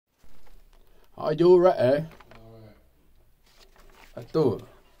Are you ready? I threw it.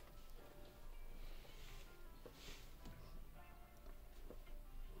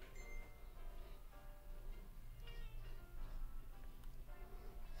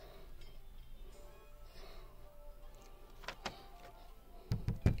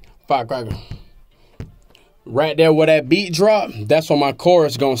 Firecracker. Right there where that beat drop, that's where my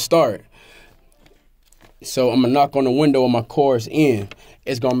chorus gonna start. So I'm gonna knock on the window of my chorus end.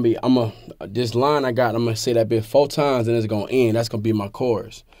 It's gonna be, this line I got, I'm gonna say that bit 4 times and it's gonna end. That's gonna be my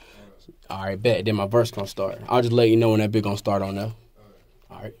chorus. All right, bet. Then my verse gonna start. I'll just let you know when that bit gonna start on there.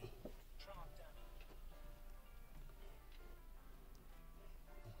 All right.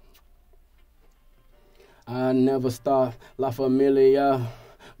 I never stop, La Familia,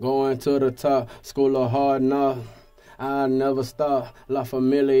 going to the top, school of hard knock. I never stop, La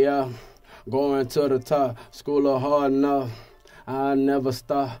Familia, going to the top, school of hard knock. I never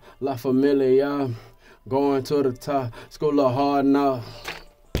stop, La Familia, going to the top, school of hard knock.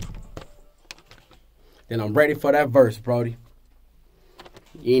 Then I'm ready for that verse, Brody.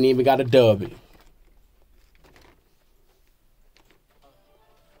 You ain't even got to dub it.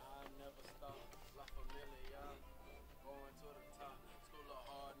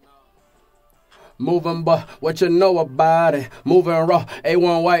 Moving, but what you know about it? Moving raw,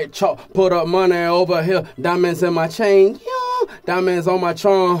 A1 white chalk, put up money over here. Diamonds in my chain, yeah. Diamonds on my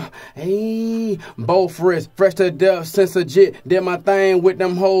charm. Hey, both wrists, fresh to death, since legit. Did my thing with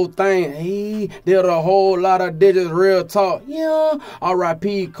them whole thing. Hey, did a whole lot of digits, real talk, yeah.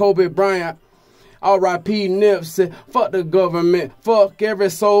 R.I.P. Kobe Bryant. R.I.P. Nipsey, fuck the government, fuck every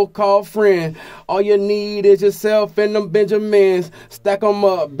so-called friend. All you need is yourself and them Benjamins. Stack them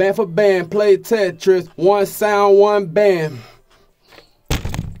up, band for band, play Tetris, one sound, one band.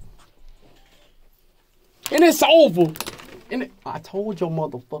 And it's over. And I told your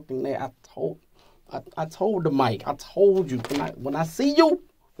motherfucking name, I told the mic, I told you, when I see you,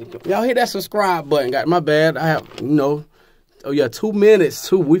 y'all hit that subscribe button. Got my bad, I have, oh yeah, 2 minutes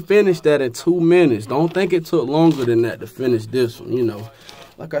too. We finished that in 2 minutes. Don't think it took longer than that to finish this one,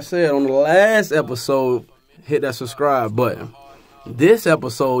 Like I said on the last episode, hit that subscribe button. This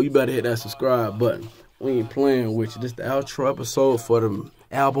episode, you better hit that subscribe button. We ain't playing with you. This the outro episode for the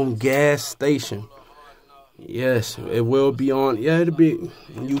album Gas Station. Yes, it will be on, it'll be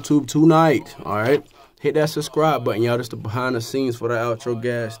on YouTube tonight, all right? Hit that subscribe button, y'all. This the behind the scenes for the outro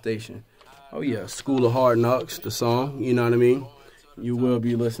Gas Station. Oh, yeah, School of Hard Knocks, the song, you know what I mean? You will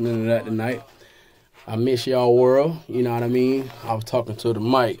be listening to that tonight. I miss y'all world, you know what I mean? I was talking to the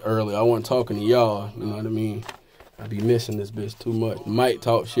mic earlier. I wasn't talking to y'all, you know what I mean? I be missing this bitch too much. Mike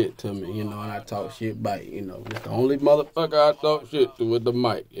talk shit to me, and I talk shit back, It's the only motherfucker I talk shit to with the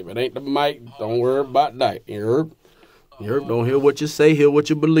mic. If it ain't the mic, don't worry about that. You heard? You heard? Don't hear what you say, hear what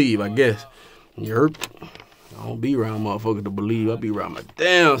you believe, I guess. You heard? I don't be around motherfuckers to believe. I be around my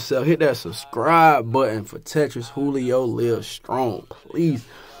damn self. Hit that subscribe button for Tetris. Julio live strong, please.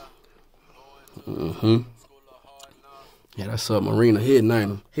 Yeah, that's Submarina hitting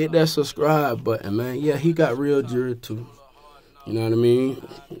him. Hit that subscribe button, man. Yeah, he got real jury too. You know what I mean?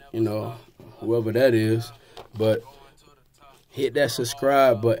 Whoever that is. But hit that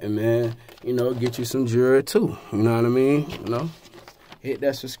subscribe button, man. Get you some jury too. You know what I mean? Hit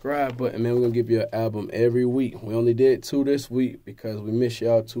that subscribe button, man. We're going to give you an album every week. We only did 2 this week because we miss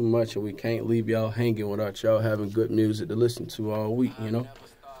y'all too much and we can't leave y'all hanging without y'all having good music to listen to all week,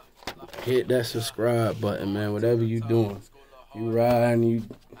 Hit that subscribe button, man. Whatever you doing. You riding,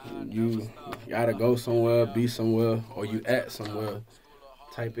 you gotta go somewhere, be somewhere, or you at somewhere.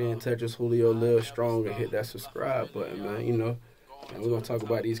 Type in Tetris Julio Live Strong and hit that subscribe button, man, And we're going to talk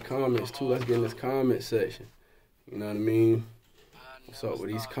about these comments too. Let's get in this comment section. You know what I mean? What's up with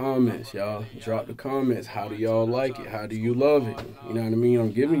these comments, y'all? Drop the comments. How do y'all like it? How do you love it? You know what I mean?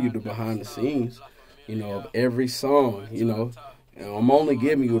 I'm giving you the behind the scenes, of every song, And I'm only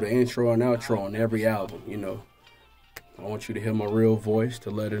giving you the intro and outro on every album, I want you to hear my real voice to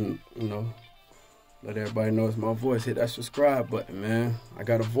let everybody know it's my voice. Hit that subscribe button, man. I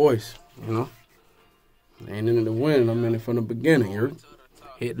got a voice, I ain't in it to win. I'm in it from the beginning,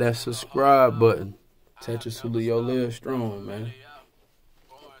 Hit that subscribe button. Tetris Julio Live Strong, man.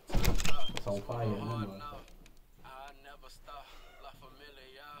 It's on fire, man.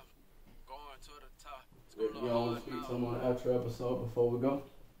 Y'all want to speak something on the outro episode before we go?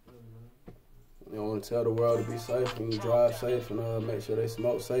 You want to tell the world to be safe and drive safe and make sure they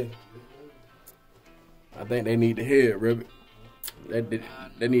smoke safe? I think they need to hear it, Ribbit.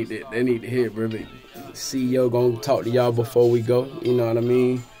 They need to hear it, Ribbit. CEO gonna talk to y'all before we go. You know what I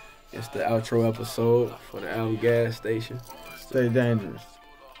mean? It's the outro episode for the album Gas Station. Stay dangerous.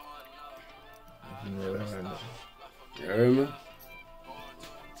 You heard me?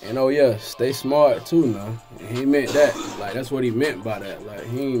 And oh yeah, stay smart too now. And he meant that. Like that's what he meant by that. Like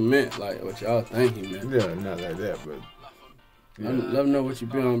he ain't meant like what y'all think he meant. Yeah, not like that, but yeah. Let him know what you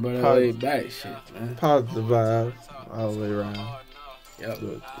been on, but that laid back shit, man. Positive vibes all the way around. Yep.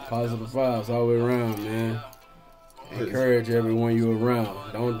 Positive vibes all the way around, man. Encourage everyone you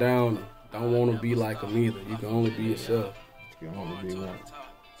around. Don't down them. Don't want to be like them either. You can only be yourself. You can only be one.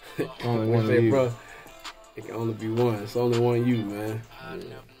 Only one say, bro. It can only be one. It's only one you, man.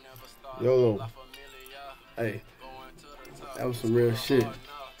 Yeah. YOLO. Hey, that was some real shit.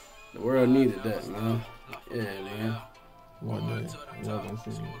 The world needed that, man. Yeah, man. One day, y'all gonna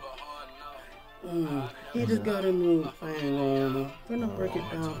see me. He just got a new thing on. We're gonna break it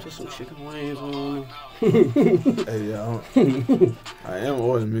down to some chicken wings on. Hey, y'all. I am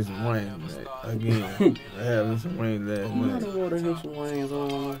ordering me some wings, man. Again, I had me some wings last night. I'm gonna order him some wings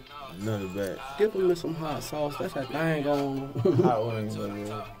on. Another batch. Dip him in some hot sauce. That's that thing on. Hot wings,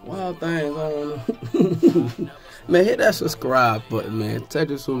 baby. Wild things on. Man, hit that subscribe button, man.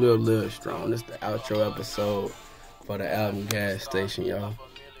 Tetris Julio Live Strong. This is the outro episode for the album Gas Station, y'all.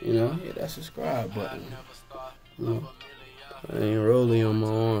 You know, hit that subscribe button. You know, I ain't rolling on my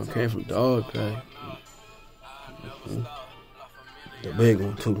arm. Came from dog pack. The big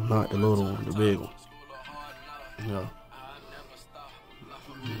one too, not the little one. The big one. Yeah.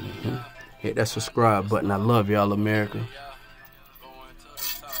 Hit that subscribe button. I love y'all, America.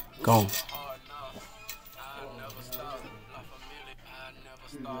 Go.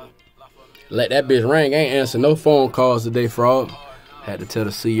 Let that bitch ring. Ain't answer no phone calls today, fraud. Had to tell the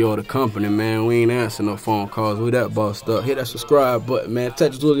CEO of the company, man, we ain't answering no phone calls. We that bossed up. Hit that subscribe button, man.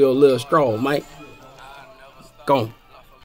 Tetris Julio Live Strong, Mike. Go.